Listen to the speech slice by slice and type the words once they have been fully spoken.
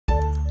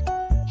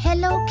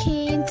Hello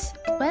kids,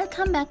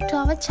 welcome back to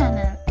our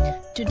channel.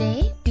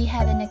 Today we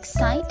have an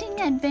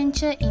exciting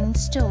adventure in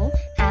store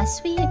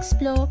as we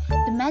explore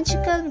the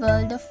magical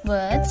world of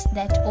words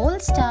that all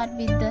start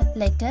with the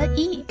letter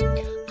E.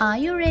 Are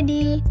you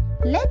ready?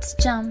 Let's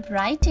jump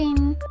right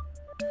in.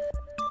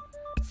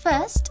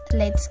 First,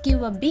 let's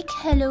give a big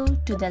hello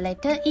to the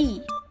letter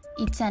E.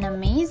 It's an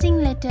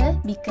amazing letter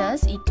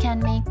because it can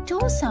make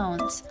two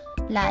sounds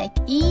like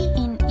E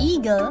in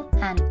eagle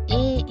and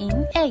A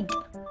in egg.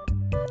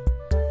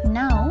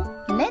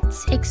 Now,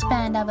 let's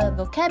expand our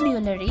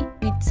vocabulary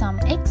with some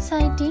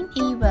exciting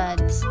E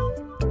words.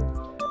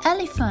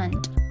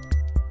 Elephant,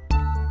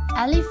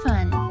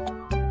 elephant.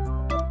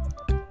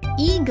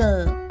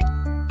 Eagle,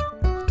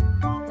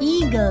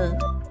 eagle.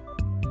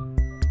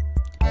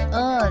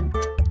 Earth,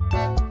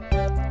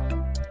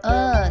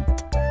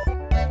 earth.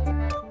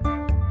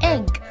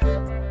 Egg,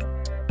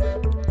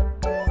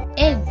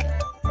 egg.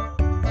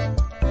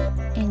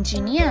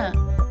 Engineer,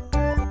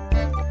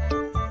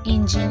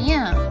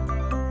 engineer.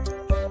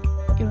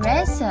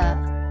 Eraser,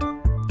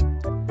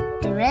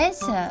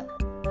 eraser.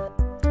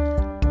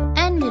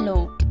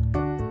 Envelope,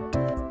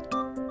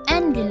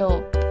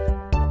 envelope.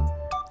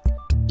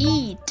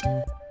 Eat,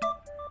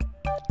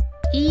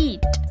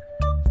 eat.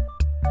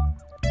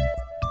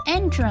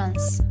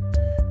 Entrance,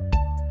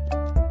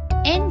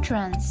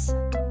 entrance.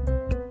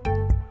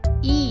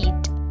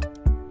 Eat,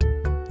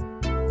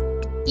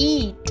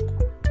 eat.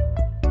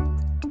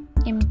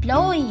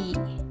 Employee,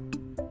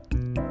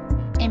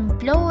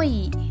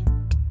 employee.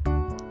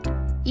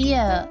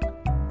 Ear,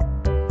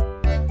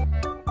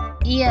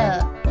 ear.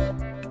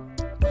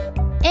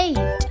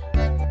 Eight,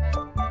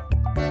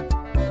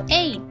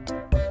 eight.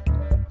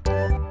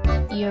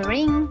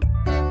 Earring,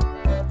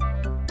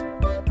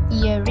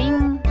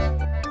 earring.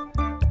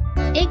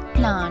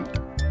 Eggplant,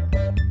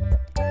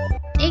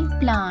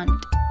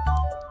 eggplant.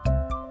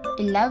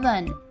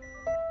 11,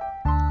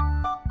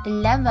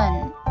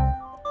 11.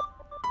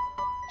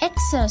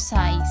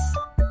 Exercise,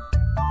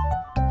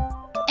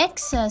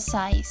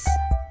 exercise.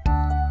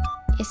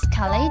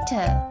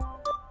 Escalator,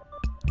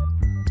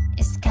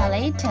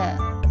 escalator.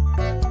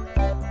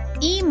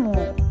 Emu,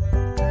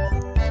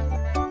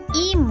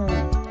 emu.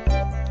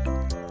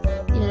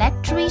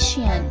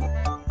 Electrician,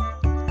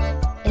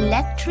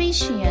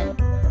 electrician.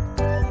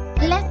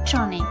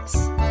 Electronics,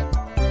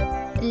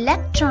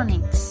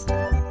 electronics.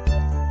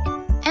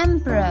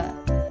 Emperor,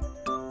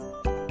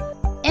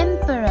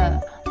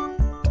 emperor.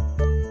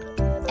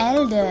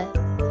 Elder,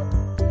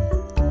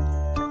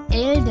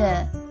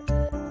 elder.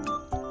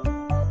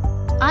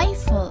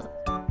 Eiffel,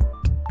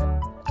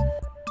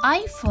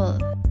 Eiffel.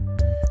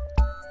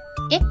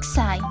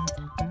 Excite,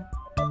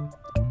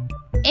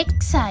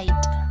 excite.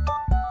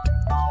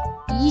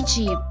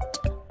 Egypt,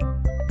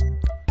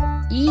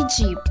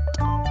 Egypt.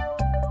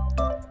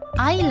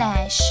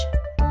 Eyelash,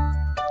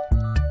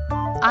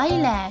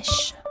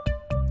 eyelash.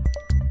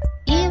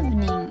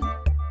 Evening,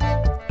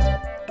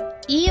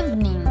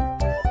 evening.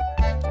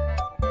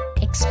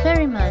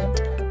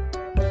 Experiment,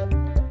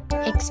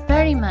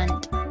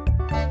 experiment.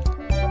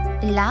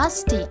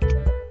 Elastic,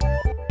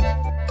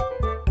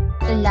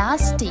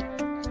 elastic.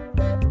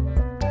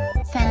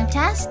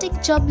 Fantastic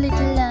job,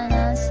 little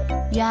learners.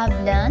 You have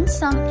learned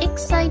some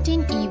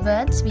exciting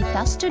E-words with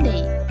us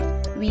today.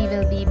 We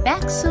will be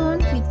back soon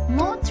with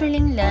more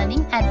thrilling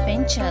learning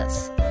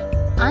adventures.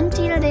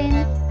 Until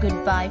then,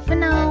 goodbye for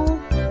now.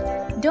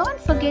 Don't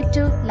forget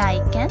to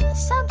like and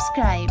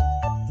subscribe.